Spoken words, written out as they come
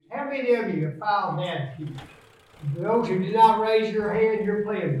many of you have filed DataQs? For those who did not raise your hand, you're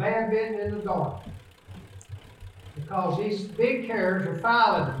playing badminton in the dark. Because these big carriers are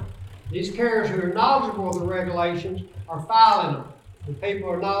filing them. These carriers who are knowledgeable of the regulations are filing them. The people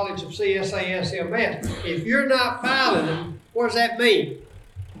who are knowledge of CSA, SMS. If you're not filing them, what does that mean?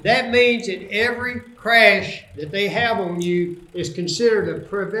 That means that every crash that they have on you is considered a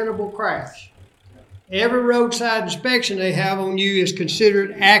preventable crash. Every roadside inspection they have on you is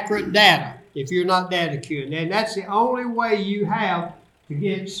considered accurate data if you're not DataQing. And that's the only way you have to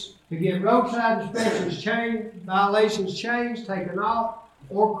get roadside inspections changed, violations changed, taken off,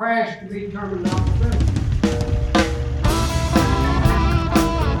 or crash to be determined not preventable.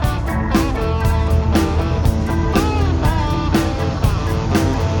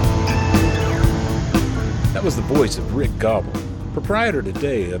 That was the voice of Rick Gobble, proprietor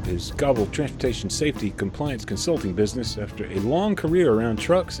today of his Gobble Transportation Safety Compliance Consulting business after a long career around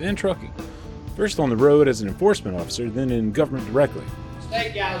trucks and trucking. First on the road as an enforcement officer, then in government directly.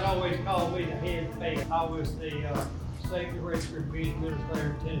 State guys always call me the head face. I was the safety registered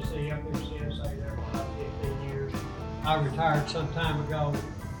administrator in Tennessee, up in CSA there for about 15 years. I retired some time ago.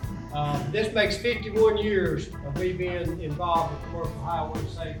 This makes 51 years of me being involved with commercial highway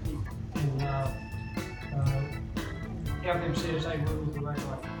safety and helping CSA rules and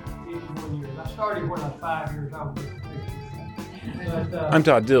regulations. 51 years. I started when I was 5 years old. I'm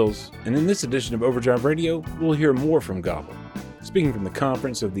Todd Dills, and in this edition of Overdrive Radio, we'll hear more from Gobble, speaking from the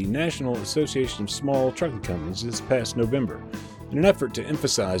conference of the National Association of Small Trucking Companies this past November, in an effort to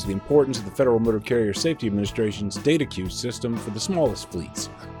emphasize the importance of the Federal Motor Carrier Safety Administration's DataQs system for the smallest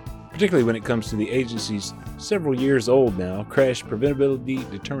fleets, particularly when it comes to the agency's several years old now Crash Preventability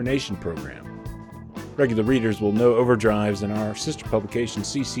Determination Program. Regular readers will know Overdrive's and our sister publication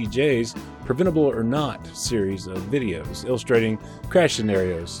CCJ's Preventable or Not series of videos illustrating crash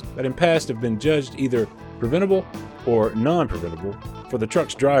scenarios that in past have been judged either preventable or non-preventable for the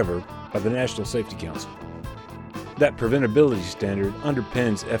truck's driver by the National Safety Council. That preventability standard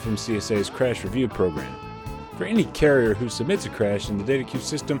underpins FMCSA's crash review program. For any carrier who submits a crash in the DataQs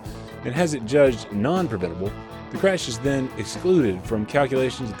system and has it judged non-preventable, the crash is then excluded from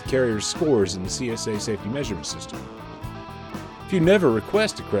calculations of the carrier's scores in the CSA safety measurement system. If you never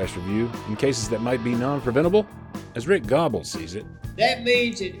request a crash review in cases that might be non-preventable, as Rick Gobble sees it, that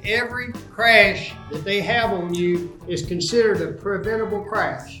means that every crash that they have on you is considered a preventable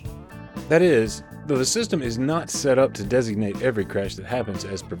crash. That is, though the system is not set up to designate every crash that happens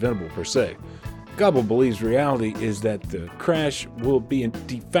as preventable per se, Gobble believes reality is that the crash will be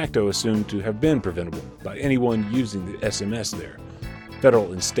de facto assumed to have been preventable by anyone using the SMS there.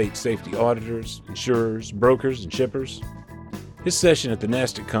 Federal and state safety auditors, insurers, brokers, and shippers. His session at the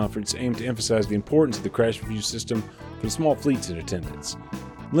NASTC conference aimed to emphasize the importance of the crash review system for the small fleets in attendance,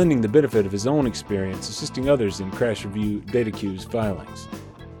 lending the benefit of his own experience assisting others in crash review DataQs filings.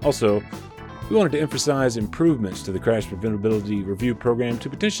 Also, we wanted to emphasize improvements to the Crash Preventability Review Program to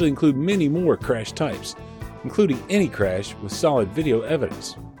potentially include many more crash types, including any crash with solid video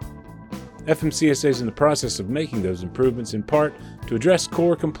evidence. FMCSA is in the process of making those improvements in part to address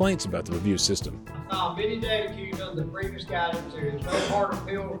core complaints about the review system. I found many DataQs under the previous guidance. There is no harder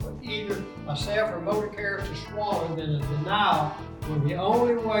pill for either myself or motor carriers to swallow than a denial when the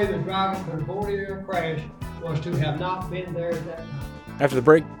only way the driver could avoid a crash was to have not been there at that time. After the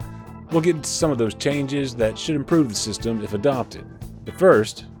break, we'll get into some of those changes that should improve the system if adopted. But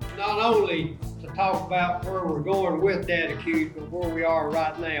first, not only to talk about where we're going with DataQs, but where we are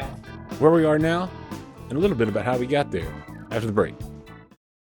right now. Where we are now, and a little bit about how we got there after the break.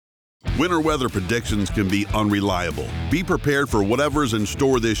 Winter weather predictions can be unreliable. Be prepared for whatever's in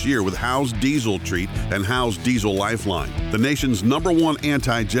store this year with Howe's Diesel Treat and Howe's Diesel Lifeline. The nation's #1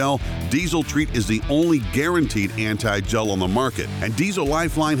 anti-gel, Diesel Treat is the only guaranteed anti-gel on the market. And Diesel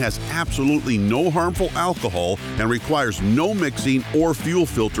Lifeline has absolutely no harmful alcohol and requires no mixing or fuel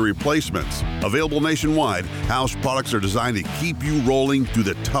filter replacements. Available nationwide, Howe's products are designed to keep you rolling through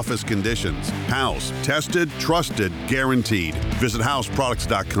the toughest conditions. Howe's, tested, trusted, guaranteed. Visit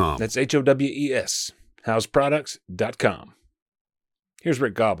Howe'sProducts.com. That's HOWES, Howe'sProducts.com. Here's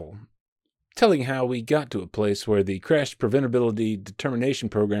Rick Gobble, telling how we got to a place where the Crash Preventability Determination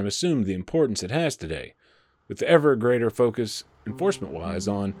Program assumed the importance it has today, with the ever greater focus, enforcement-wise,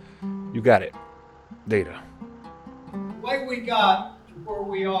 on, you got it, data. The way we got to where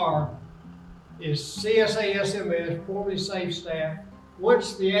we are is CSA SMS, formerly Safe Staff.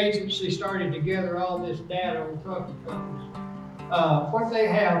 Once the agency started to gather all this data on trucking companies, what they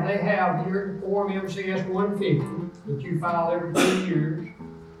have here at Form MCS 150 that you file every 2 years,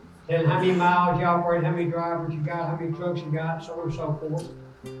 and how many miles you operate, how many drivers you got, how many trucks you got, so on and so forth.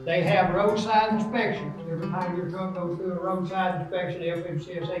 They have roadside inspections. Every time your truck goes through a roadside inspection,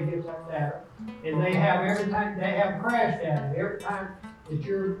 FMCSA gets that data. And they have crash data. Every time that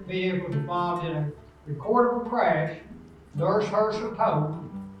your vehicle is involved in a recordable crash, nurse, hearse, or tow,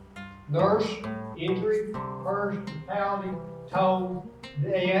 nurse, injury, hearse, fatality, tow, the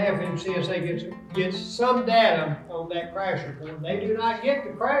FMCSA gets some data on that crash report. They do not get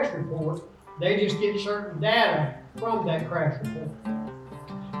the crash report. They just get certain data from that crash report.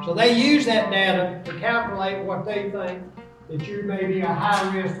 So they use that data to calculate what they think that you may be a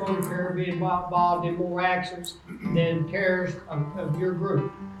high-risk motor carrier being involved in more accidents than carriers of your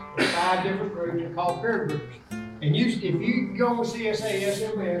group. There's 5 different groups. They're called peer groups. And if you go on CSA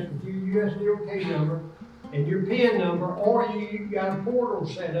SMS with your USDOT number and your PIN number, or you got a portal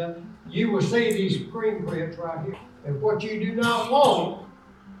set up, you will see these screen prints right here. And what you do not want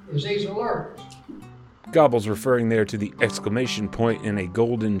is these alerts. Gobble's referring there to the exclamation point in a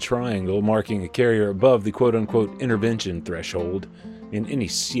golden triangle marking a carrier above the quote-unquote intervention threshold in any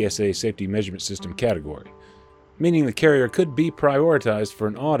CSA safety measurement system category, meaning the carrier could be prioritized for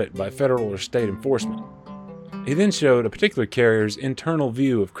an audit by federal or state enforcement. He then showed a particular carrier's internal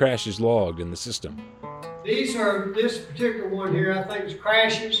view of crashes logged in the system. This particular one here, I think, is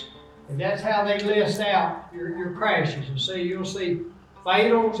crashes, and that's how they list out your crashes. And so you'll see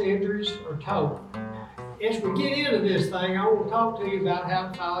fatals, injuries, or total. As we get into this thing, I want to talk to you about how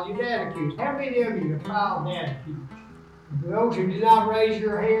to file your DataQs. How many of you have filed DataQs? For those who did not raise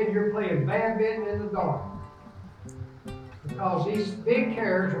your hand, you're playing badminton in the dark. Because these big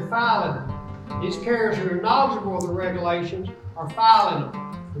carriers are filing them. These carriers who are knowledgeable of the regulations are filing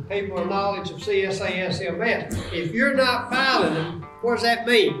them. The people with knowledge of CSA SMS. If you're not filing them, what does that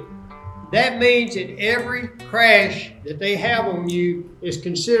mean? That means that every crash that they have on you is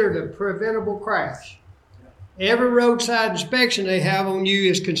considered a preventable crash. Every roadside inspection they have on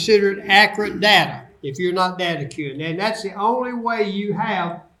you is considered accurate data if you're not DataQing. And that's the only way you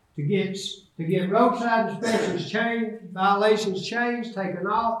have to get roadside inspections changed, violations changed, taken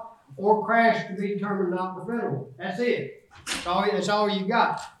off, or crash to be determined not preventable. That's it. That's all you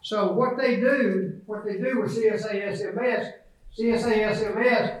got. So what they do with CSA SMS is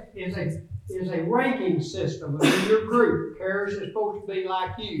a ranking system of your group. Carriers is supposed to be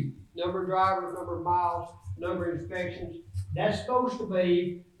like you. Number of drivers, number of miles, number of inspections. That's supposed to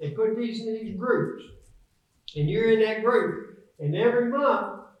be, they put these in these groups. And you're in that group. And every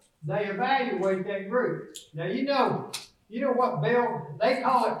month, they evaluate that group. Now you know what, Bill? They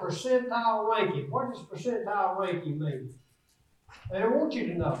call it percentile ranking. What does percentile ranking mean? They don't want you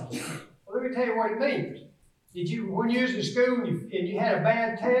to know. Well, let me tell you what it means. When you was in school and you had a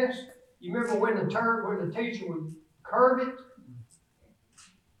bad test, you remember when the teacher would curve it?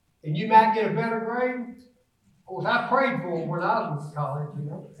 And you might get a better grade? Of course, I prayed for them when I was in college,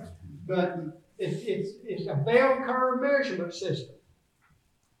 But it's a bell curve measurement system.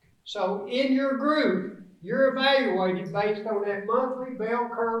 So in your group, you're evaluated based on that monthly bell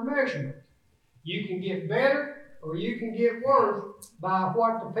curve measurement. You can get better or you can get worse by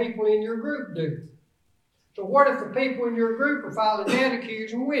what the people in your group do. So what if the people in your group are filing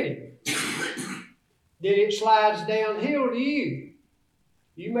DataQs and winning? Then it slides downhill to you.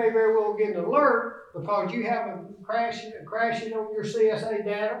 You may very well get an alert because you have a crashing on your CSA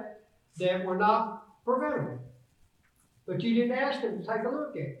data that were not preventable. But you didn't ask them to take a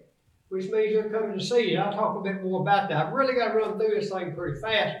look at it, which means they're coming to see you. I'll talk a bit more about that. I've really got to run through this thing pretty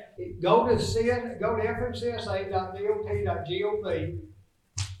fast. Go to fmcsa.dot.gov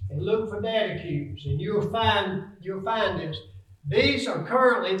and look for DataQs, and you'll find this. These are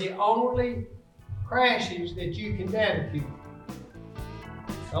currently the only crashes that you can DataQ.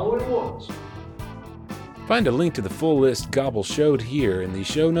 Only ones. Find a link to the full list Gobble showed here in the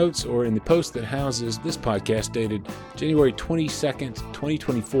show notes or in the post that houses this podcast dated January 22nd,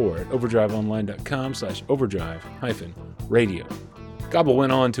 2024 at overdriveonline.com/overdrive-radio. Gobble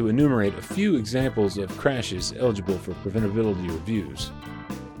went on to enumerate a few examples of crashes eligible for preventability reviews.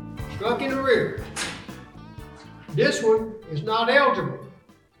 Struck in the rear. This one is not eligible.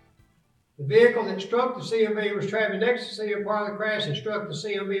 The vehicle that struck the CMV was traveling next to the CMV part of the crash and struck the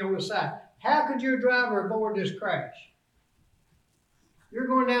CMV on the side. How could your driver avoid this crash? You're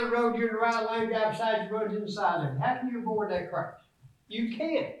going down the road, you're in the right lane, guy beside you runs in the side lane. How can you avoid that crash? You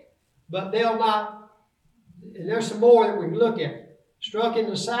can't. But they'll not, and there's some more that we can look at. Struck in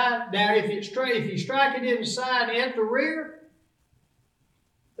the side. Now, if you strike it in the side and the rear,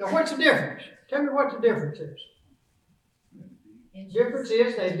 now what's the difference? Tell me what the difference is. The difference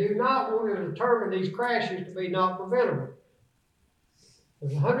is they do not want to determine these crashes to be not preventable.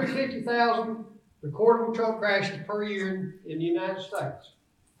 There's 150,000 recordable truck crashes per year in the United States.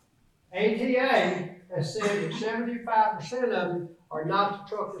 ATA has said that 75% of them are not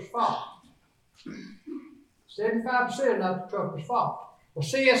the trucker's fault. 75% not the trucker's fault. Well,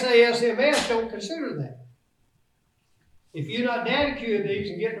 CSA SMS don't consider that. If you're not DataQing these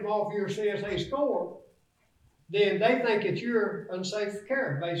and get them off your CSA score, then they think that you're unsafe for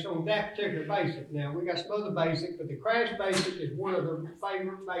carry based on that particular basic. Now, we got some other basic, but the crash basic is one of the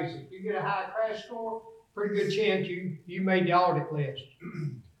favorite basics. You get a high crash score, pretty good chance you made the audit list.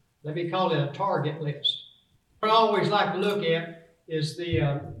 Let me call it a target list. What I always like to look at is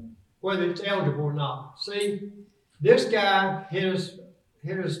the whether it's eligible or not. See, this guy hit us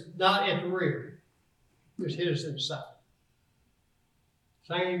not at the rear, just hit us in the side.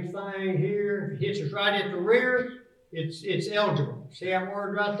 Same thing here. If it hits us right at the rear, it's eligible. See that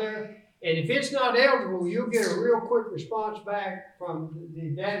word right there? And if it's not eligible, you'll get a real quick response back from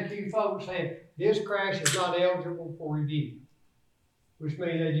the DataQ folks saying this crash is not eligible for review, which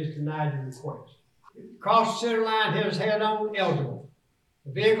means they just denied your request. Cross the center line, hit us head on, eligible.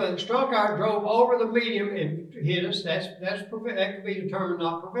 The vehicle that struck our drove over the median and hit us, that could be determined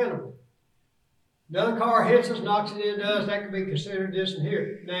not preventable. Another car hits us, knocks it into us, that could be considered this and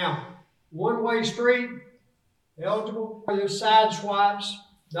here. Now, one-way street, eligible. There's side swipes,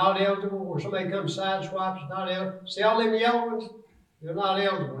 not eligible. Where somebody comes side swipes, not eligible. See all them yellow ones? They're not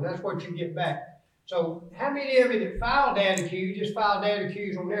eligible, and that's what you get back. So how many of you that file DataQ just file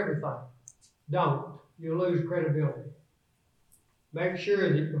DataQs on everything? Don't. You'll lose credibility. Make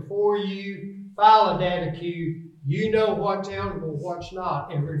sure that before you file a DataQ, you know what's eligible, what's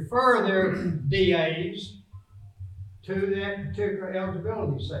not, and refer their DAs to that particular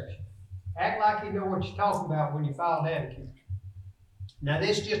eligibility section. Act like you know what you're talking about when you file DataQs. Now,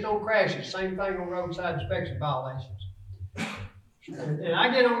 this just on crashes, same thing on roadside inspection violations. And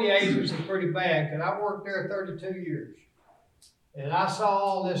I get on the agency pretty bad because I worked there 32 years. And I saw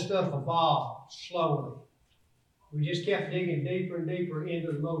all this stuff evolve slowly. We just kept digging deeper and deeper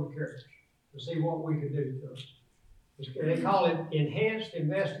into the motor carriers to see what we could do to them. They call it enhanced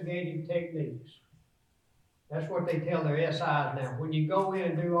investigative techniques. That's what they tell their SIs now. When you go in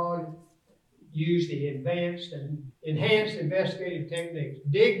and do audit, use the advanced and enhanced investigative techniques.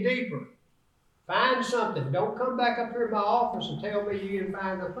 Dig deeper. Find something. Don't come back up here in my office and tell me you didn't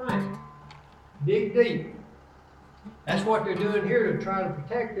find a thing. Dig deep. That's what they're doing here to try to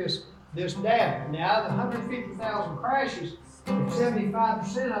protect this data. Now, the 150,000 crashes, if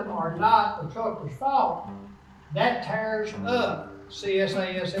 75% of them are not the trucker's fault, that tears up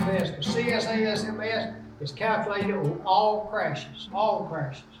CSA SMS. The CSA SMS is calculated on all crashes.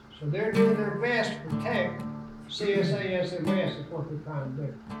 So they're doing their best to protect CSA SMS is what they're trying to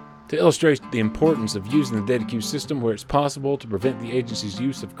do. To illustrate the importance of using the DataQ system where it's possible to prevent the agency's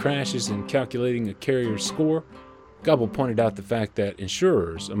use of crashes in calculating a carrier's score, Gobble pointed out the fact that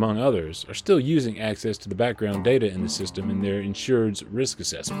insurers, among others, are still using access to the background data in the system in their insured's risk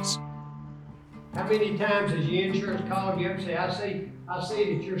assessments. How many times has your insurance called you up and say, I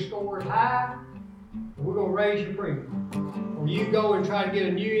see that your score is high, and we're going to raise your premium. Or you go and try to get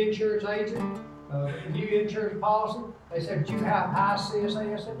a new insurance agent, a new insurance policy, they said, but you have high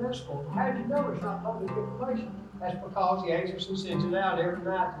CSA SMS score. Well, how did you know it's not public information? That's because the agency sends it out every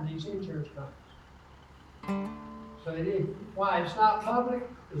night to these insurance companies. So why it's not public,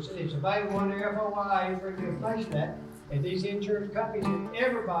 it's available on their FOI, bring the information at, and these insurance companies and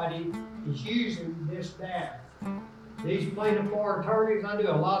everybody is using this data. These plaintiff bar attorneys, I do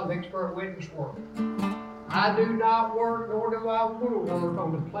a lot of expert witness work. I do not work, nor do I want to work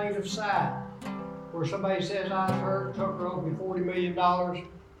on the plaintiff side, where somebody says I was hurt, took her over $40 million.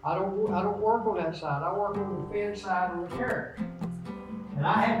 I don't work on that side. I work on the defense side of the carrier. And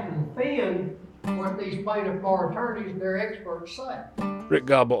I have to defend what these plaintiff bar attorneys and their experts say. Rick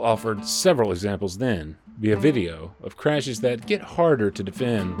Gobble offered several examples then, via video, of crashes that get harder to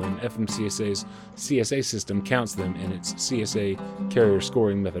defend when FMCSA's CSA system counts them in its CSA carrier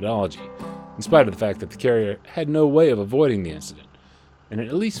scoring methodology, in spite of the fact that the carrier had no way of avoiding the incident, and in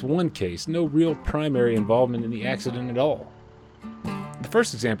at least one case, no real primary involvement in the accident at all. The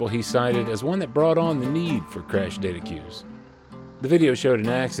first example he cited as one that brought on the need for crash DataQs. The video showed an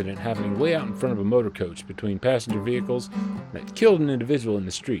accident happening way out in front of a motor coach between passenger vehicles that killed an individual in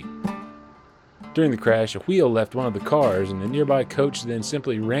the street. During the crash, a wheel left one of the cars, and the nearby coach then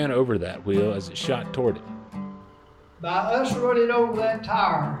simply ran over that wheel as it shot toward it. By us running over that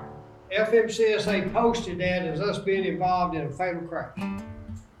tire, FMCSA posted that as us being involved in a fatal crash.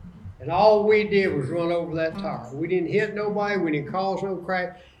 And all we did was run over that tire. We didn't hit nobody, we didn't cause no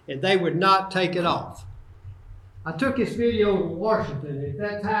crash, and they would not take it off. I took this video to Washington. At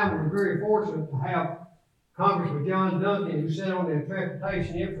that time, we were very fortunate to have Congressman John Duncan, who sat on the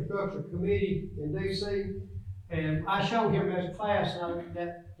Transportation Infrastructure Committee in D.C., and I showed him as a class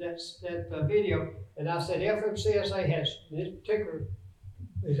that video, and I said FMCSA has, this particular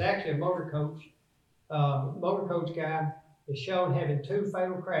is actually a motor coach guy is shown having 2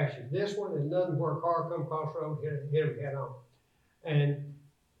 fatal crashes. This one and another where a car come across the road, hit him head on. And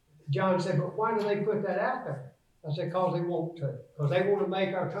John said, but why do they put that out there? I said, because they want to. Because they want to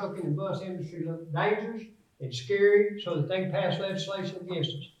make our trucking and bus industry look dangerous and scary so that they can pass legislation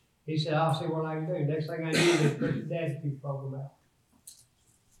against us. He said, I'll see what I can do. Next thing I knew, they put the DataQs program out.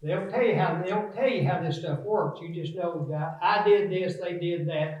 They don't tell you how this stuff works. You just know that I did this, they did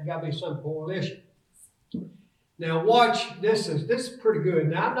that. There got to be some coalition. Now watch, this is pretty good.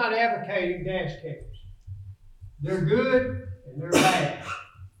 Now I'm not advocating dash cams. They're good and they're bad.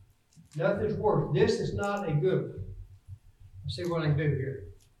 Nothing's worse. This is not a good one. Let's see what I can do here.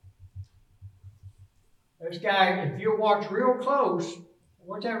 This guy, if you watch real close,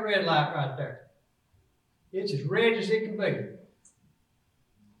 watch that red light right there. It's as red as it can be.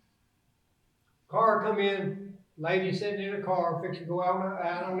 Car come in, lady sitting in a car, fixing to go out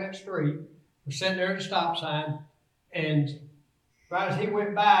on that street. We're sitting there at the stop sign, and right as he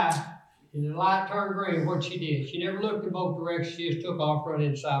went by, and the light turned green, what she did? She never looked in both directions. She just took off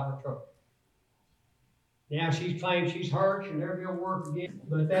running inside her truck. Now she's claimed she's hurt. She'll never be able to work again.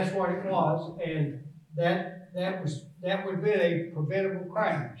 But that's what it was, and that would have been a preventable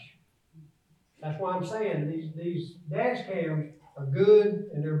crash. That's why I'm saying these dash cams are good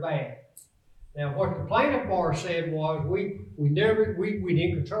and they're bad. Now, what the plaintiff bar said was, we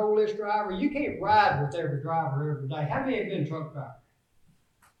didn't control this driver. You can't ride with every driver every day. How many have been truck drivers?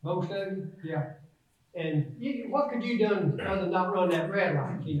 Most of them? Yeah. And what could you done other than not run that red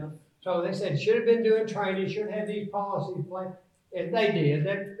light, you know? So they said, should have been doing training, should have had these policies in place. And they did.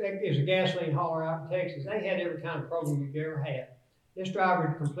 That is a gasoline hauler out in Texas. They had every kind of program you've ever had. This driver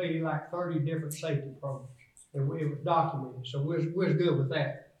had completed like 30 different safety programs. And it was documented. So we're good with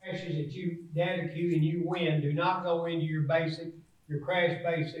that. Crashes that you DataQ and you win do not go into your crash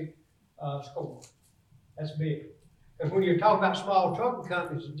basic score. That's big. Because when you're talking about small trucking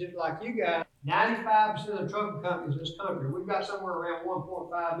companies, just like you guys, 95% of the trucking companies in this country, we've got somewhere around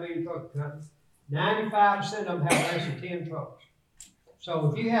 1.5 million trucking companies. 95% of them have less than 10 trucks.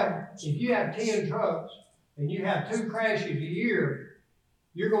 So if you have 10 trucks and you have 2 crashes a year,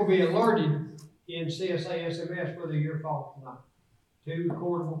 you're going to be alerted in CSA SMS whether you're fault or not. 2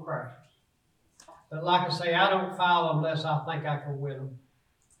 recordable crashes. But like I say, I don't file them unless I think I can win them.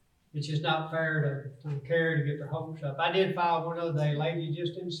 It's just not fair to carry to get their hopes up. I did file one other day. Lady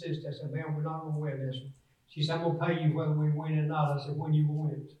just insisted. I said, man, we're not going to win this one. She said, I'm going to pay you whether we win it or not. I said, when you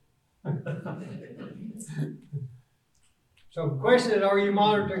win it. So the question is, are you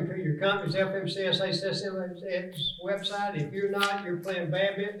monitoring your company's FMCSA system website? If you're not, you're playing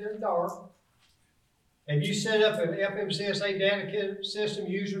badminton in the dark. Have you set up an FMCSA data system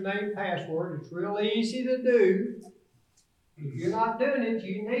username and password? It's real easy to do. If you're not doing it,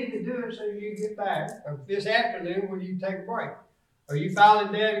 you need to do it so you get back. Or this afternoon when you take a break. Are you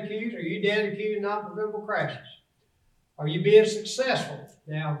filing DataQs? Are you DataQing nonpreventable crashes? Are you being successful?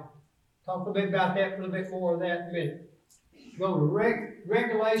 Now, talk a little bit about that, a little bit more of that in a minute. Go to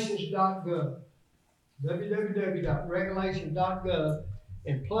regulations.gov, www.regulations.gov,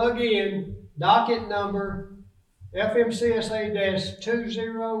 and plug in docket number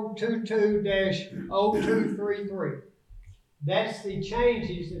FMCSA-2022-0233. That's the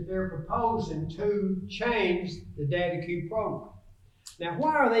changes that they're proposing to change the DataQ program. Now,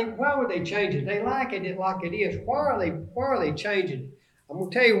 why would they change it? They like it like it is. Why are they changing it? I'm going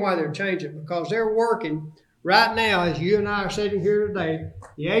to tell you why they're changing it. Because they're working right now, as you and I are sitting here today.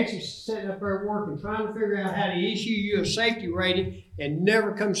 The agency is sitting up there working, trying to figure out how to issue you a safety rating and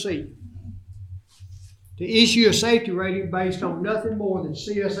never come see you. To issue a safety rating based on nothing more than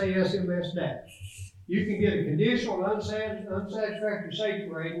CSA SMS data. You can get a conditional unsatisfactory safety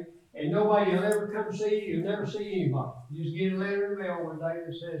rating and nobody will ever come see you. You'll never see anybody. You just get a letter in the mail one day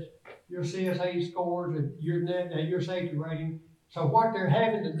that says your CSA scores and your safety rating. So what they're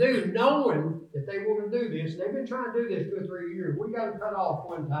having to do, knowing that they want to do this, they've been trying to do this 2 or 3 years. We got them cut off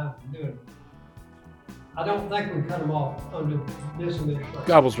one time from doing it. I don't think we cut them off under this administration.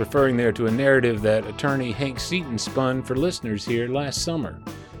 Gobble's referring there to a narrative that attorney Hank Seaton spun for listeners here last summer,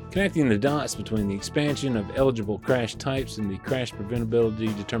 connecting the dots between the expansion of eligible crash types in the Crash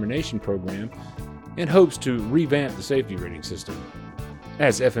Preventability Determination Program and hopes to revamp the safety rating system.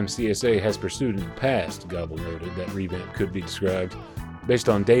 As FMCSA has pursued in the past, Gobble noted that revamp could be described based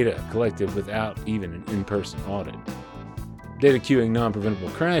on data collected without even an in-person audit. Data queuing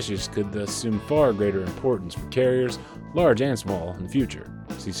non-preventable crashes could thus assume far greater importance for carriers, large and small, in the future,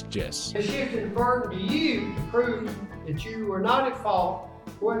 as he suggests. It's shifting the burden to you to prove that you were not at fault,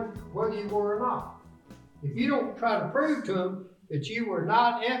 whether you were or not. If you don't try to prove to them that you were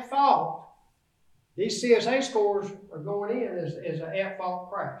not at fault, these CSA scores are going in as an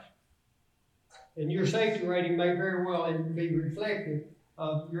at-fault crash. And your safety rating may very well be reflective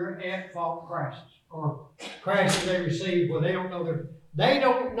of your at-fault crashes or crashes they received where they don't know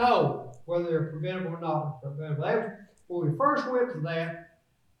whether they're preventable or not preventable. When we first went to that,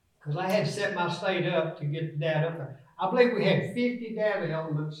 because I had to set my state up to get the data up there, I believe we had 50 data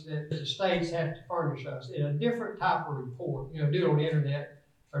elements that the states have to furnish us in a different type of report. Do it on the internet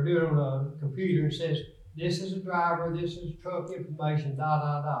or do it on a computer and says, this is a driver, this is truck information,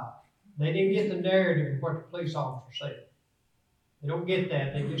 They didn't get the narrative of what the police officer said. They don't get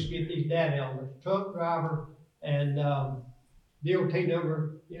that. They just get these data elements, truck driver and DOT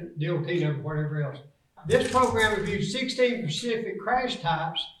number, whatever else. This program reviews 16 specific crash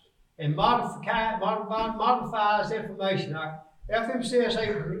types and modifies information. Our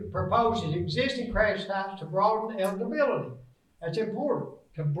FMCSA proposes existing crash types to broaden eligibility. That's important,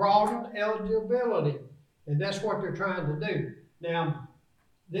 to broaden eligibility. And that's what they're trying to do. Now,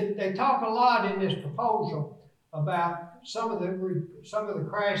 they talk a lot in this proposal about some of the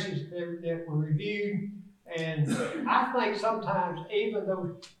crashes that were reviewed, and I think sometimes even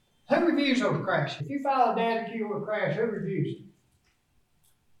those, who reviews those crashes? If you file a DataQ on a crash, who reviews it?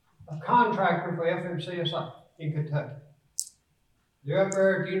 A contractor for FMCSA in Kentucky. They're up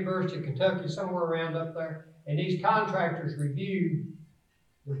there at the University of Kentucky, somewhere around up there, and these contractors review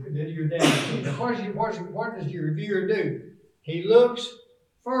your DataQ. Now, what does your reviewer do? He looks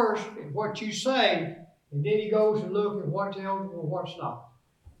first at what you say, and then he goes and looks at what's eligible and what's not.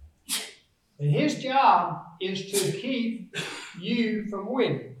 And his job is to keep you from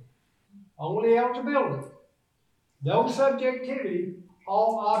winning. Only eligibility. No subjectivity,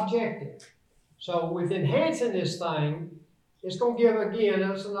 all objective. So with enhancing this thing, it's going to give, again,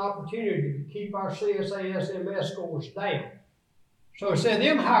 us an opportunity to keep our CSA SMS scores down. So instead of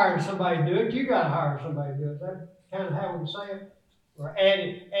them hiring somebody to do it, you got to hire somebody to do it. Is that kind of how we say it? Or add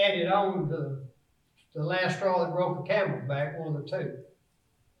it on to the last straw that broke the camel's back, one of the two.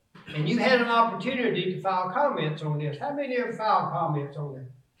 And you had an opportunity to file comments on this. How many of you filed comments on that?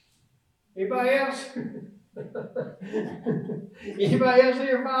 Anybody else? Anybody else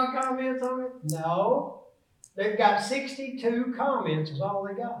here file comments on it? No. They've got 62 comments is all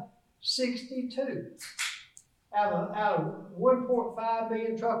they got. 62. Out of 1.5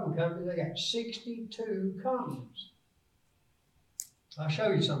 million trucking companies, they got 62 comments. I'll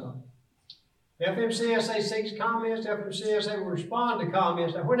show you some of them. FMCSA seeks comments. FMCSA will respond to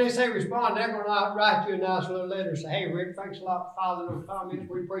comments. And when they say respond, they're going to write you a nice little letter and say, hey, Rick, thanks a lot for filing those comments.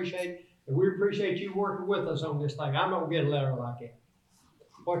 We appreciate it. And we appreciate you working with us on this thing. I'm not going to get a letter like that.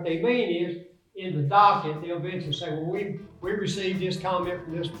 What they mean is, in the docket, they'll eventually say, well, we received this comment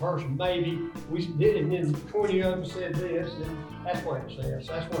from this person, maybe we did, and then 20 of them said this, and that's what it says.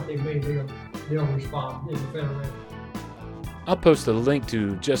 That's what they mean. They'll respond in the federal record. I'll post a link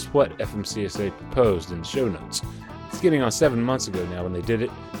to just what FMCSA proposed in the show notes. It's getting on 7 months ago now when they did it.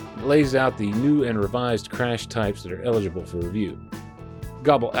 It lays out the new and revised crash types that are eligible for review.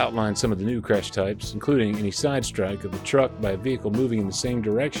 Gobble outlined some of the new crash types, including any side strike of a truck by a vehicle moving in the same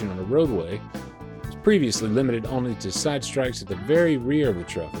direction on a roadway. It was previously limited only to side strikes at the very rear of the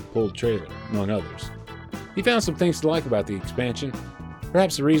truck with pulled trailer, among others. He found some things to like about the expansion,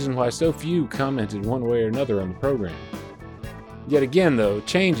 perhaps the reason why so few commented one way or another on the program. Yet again, though,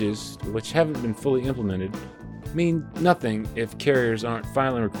 changes, which haven't been fully implemented, mean nothing if carriers aren't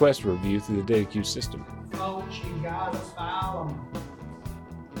filing requests for review through the DataQs system. Folks, you gotta file them.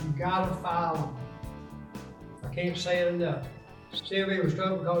 You gotta file them. I can't say it enough. CMV was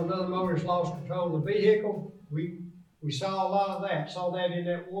struck because another motorist lost control of the vehicle. We saw a lot of that. Saw that in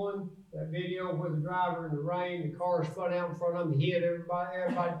that video where the driver in the rain, the car spun out in front of him, hit everybody.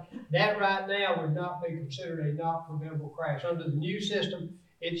 That right now would not be considered a not preventable crash. Under the new system,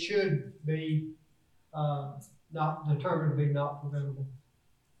 it should be not determined to be not preventable.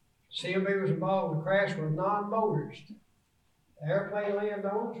 CMV was involved in a crash with a non-motorist. The airplane landed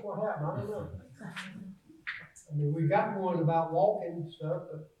on us. What happened? I don't know. I mean, we got one about walking and stuff,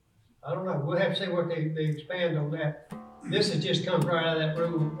 but I don't know. We'll have to see what they expand on that. This has just come right out of that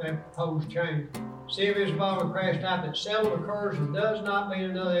rule, that proposed change. CMV is involved in a crash type that seldom occurs and does not meet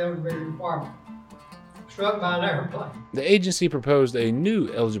another eligibility requirement. Struck by an airplane. The agency proposed a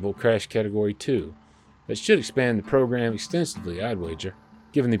new eligible crash category 2 that should expand the program extensively, I'd wager.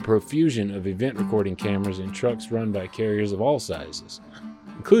 given the profusion of event recording cameras in trucks run by carriers of all sizes,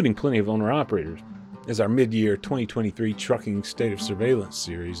 including plenty of owner-operators, as our mid-year 2023 Trucking State of Surveillance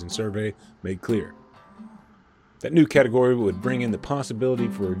series and survey made clear. That new category would bring in the possibility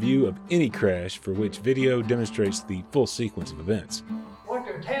for review of any crash for which video demonstrates the full sequence of events. What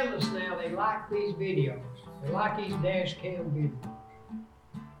they're telling us now, they like these videos. They like these dash cam videos.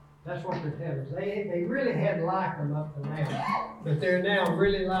 That's what they're telling us. They really hadn't liked them up to now, but they're now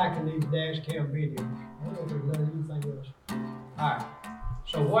really liking these dash cam videos. I don't know if there's anything else. All right,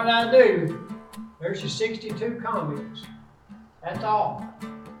 so what I do, there's your 62 comments. That's all.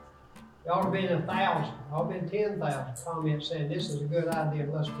 There ought to be 1,000, ought to be 10,000 comments saying this is a good idea,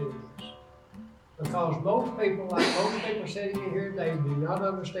 let's do this. Because most people, like most people sitting in here today, do not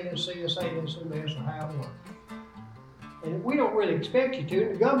understand CSA, SMS, or how it works. And we don't really expect you to,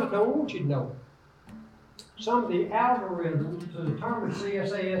 and the government don't want you to know it. Some of the algorithms to determine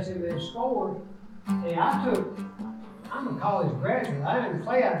CSA, SMS scores, and I'm a college graduate. I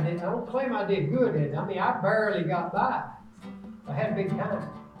don't claim I did good at it. I mean, I barely got by. I had a big time.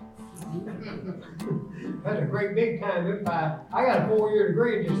 That's a great big time. I got a 4-year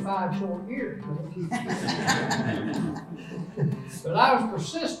degree in just 5 short years. But I was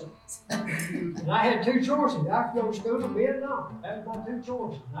persistent. And I had 2 choices. I could go to school or Vietnam. That was my 2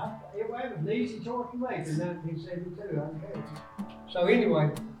 choices. It was an easy choice to make in 1972. I don't care. So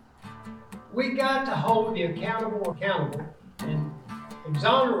anyway, we got to hold the accountable and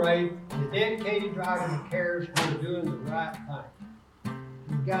exonerate the dedicated drivers and carriers who are doing the right thing.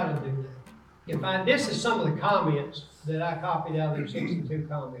 You've got to do that. You can find, this is some of the comments that I copied out of the 62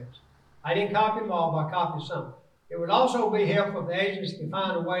 comments. I didn't copy them all, but I copied some. It would also be helpful if the agency can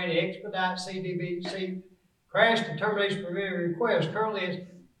find a way to expedite CDBC crash determination preventive requests. Currently,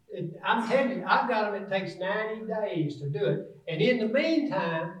 I'm telling you, I've got them, it takes 90 days to do it. And in the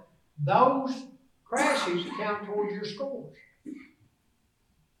meantime, those crashes count towards your scores.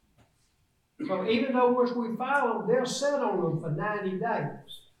 So even though once we file them, they'll sit on them for 90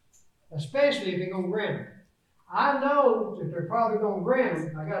 days, especially if they're going to grant them. I know that they're probably going to grant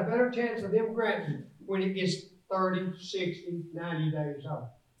them. I got a better chance of them granting when it gets 30, 60, 90 days old.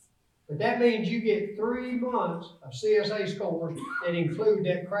 But that means you get 3 months of CSA scores that include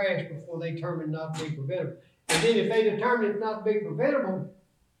that crash before they determine not to be preventable. And then if they determine it not to be preventable,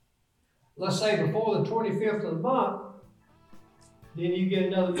 let's say before the 25th of the month, then you get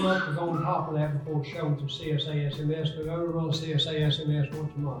another month to go on top of that before it shows the CSA SMS. They're going to run CSA SMS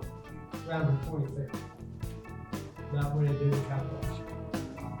once a month, around the 25th. Not when they do the calculation.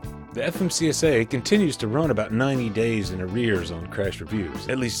 The FMCSA continues to run about 90 days in arrears on crash reviews.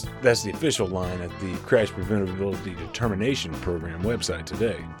 At least that's the official line at the Crash Preventability Determination Program website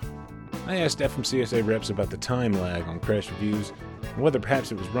today. I asked FMCSA reps about the time lag on crash reviews and whether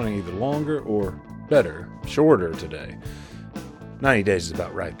perhaps it was running either longer or better, shorter today. 90 days is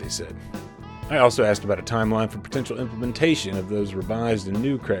about right, they said. I also asked about a timeline for potential implementation of those revised and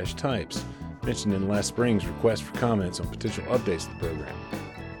new crash types, mentioned in last spring's request for comments on potential updates to the program.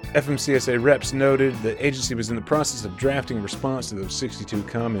 FMCSA reps noted the agency was in the process of drafting a response to those 62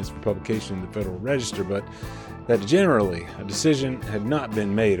 comments for publication in the Federal Register, but that generally a decision had not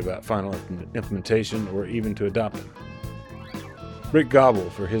been made about final implementation or even to adopt them. Rick Gobble,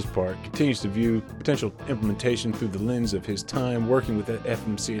 for his part, continues to view potential implementation through the lens of his time working with the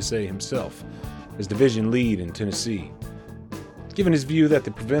FMCSA himself as division lead in Tennessee. Given his view that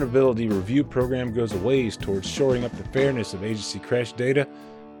the Preventability Review Program goes a ways towards shoring up the fairness of agency crash data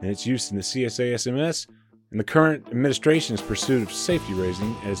and its use in the CSA SMS, and the current administration's pursuit of safety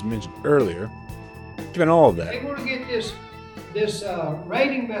raising, as mentioned earlier, given all of that, they want to get this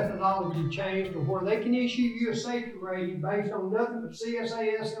rating methodology changed to where they can issue you a safety rating based on nothing but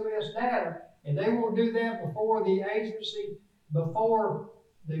CSA SMS data, and they will do that before the agency, before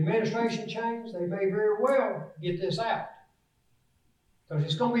the administration change. They may very well get this out, because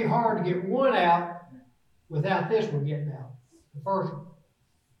it's going to be hard to get one out without this one getting out, the first one.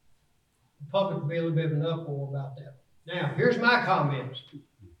 The public will be a little bit of an uproar about that. Now, here's my comments.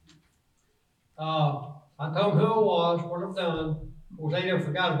 I told them who I was, what I've done. Of course, they never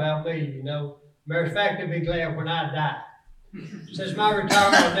forgot about me, you know. Matter of fact, they'll be glad when I die. Since my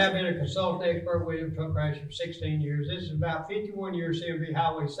retirement, I've now been a consultant expert with truck crashing for 16 years. This is about 51 years CMV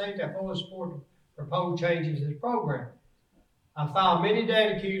highway safety. I fully support the proposed changes to this program. I filed many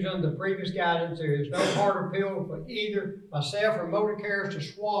DataQs under the previous guidance. There is no harder pill for either myself or motor carriers to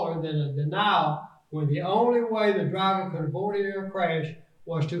swallow than a denial when the only way the driver could avoid a crash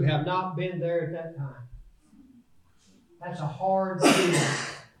was to have not been there at that time. That's a hard pill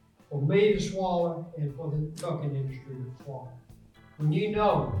for me to swallow and for the trucking industry to swallow. when you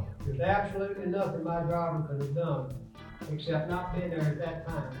know there's absolutely nothing my driver could have done except not being there at that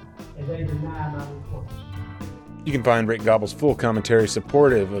time, and they deny my request. You can find Rick Gobble's full commentary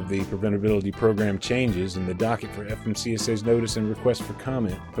supportive of the preventability program changes in the docket for FMCSA's notice and request for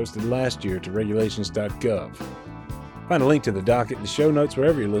comment posted last year to regulations.gov. Find a link to the docket in the show notes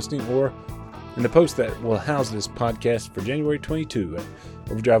wherever you're listening, or in the post that will house this podcast for January 22 at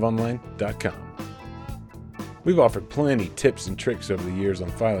overdriveonline.com. We've offered plenty tips and tricks over the years on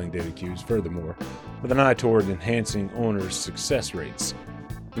filing DataQs, furthermore, with an eye toward enhancing owners' success rates,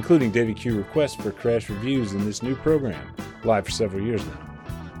 including DataQ requests for crash reviews in this new program, live for several years now.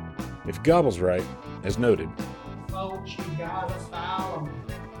 If Gobble's right, as noted, Folks, you gotta file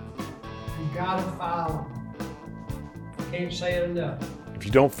them. You gotta file them. Can't say it enough. if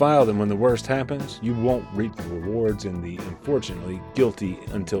you don't file them when the worst happens, you won't reap the rewards in the, unfortunately, guilty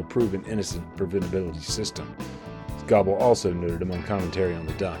until proven innocent preventability system, as Gobble also noted among commentary on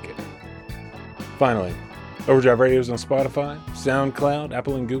the docket. Finally, Overdrive Radio is on Spotify, SoundCloud,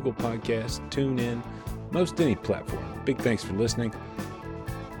 Apple and Google Podcasts, TuneIn, most any platform. Big thanks for listening.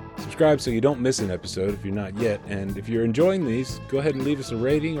 Subscribe so you don't miss an episode if you're not yet, and if you're enjoying these, go ahead and leave us a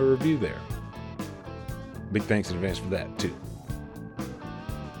rating or review there. Big thanks in advance for that, too.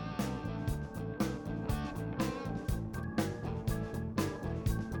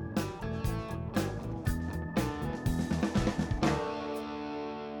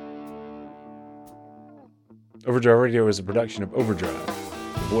 Overdrive Radio is a production of Overdrive,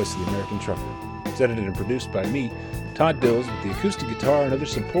 the voice of the American trucker. It's edited and produced by me, Todd Dills, with the acoustic guitar and other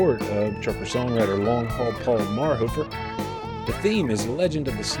support of trucker-songwriter Long Haul Paul Marhofer. The theme is Legend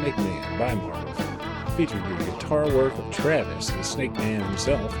of the Snake Man by Marhofer, featuring the guitar work of Travis, the Snake Man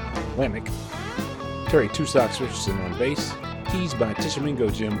himself, Whammick, Terry Two Socks Richardson on bass, keys by Tishomingo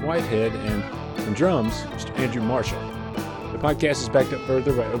Jim Whitehead, and on drums, Mr. Andrew Marshall. The podcast is backed up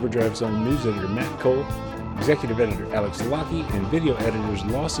further by Overdrive's own news editor Matt Cole, executive editor Alex Lockey, and video editors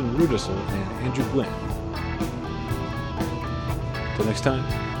Lawson Rudisell and Andrew Glenn. Until next time,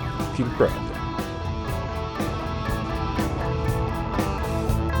 keep it proud.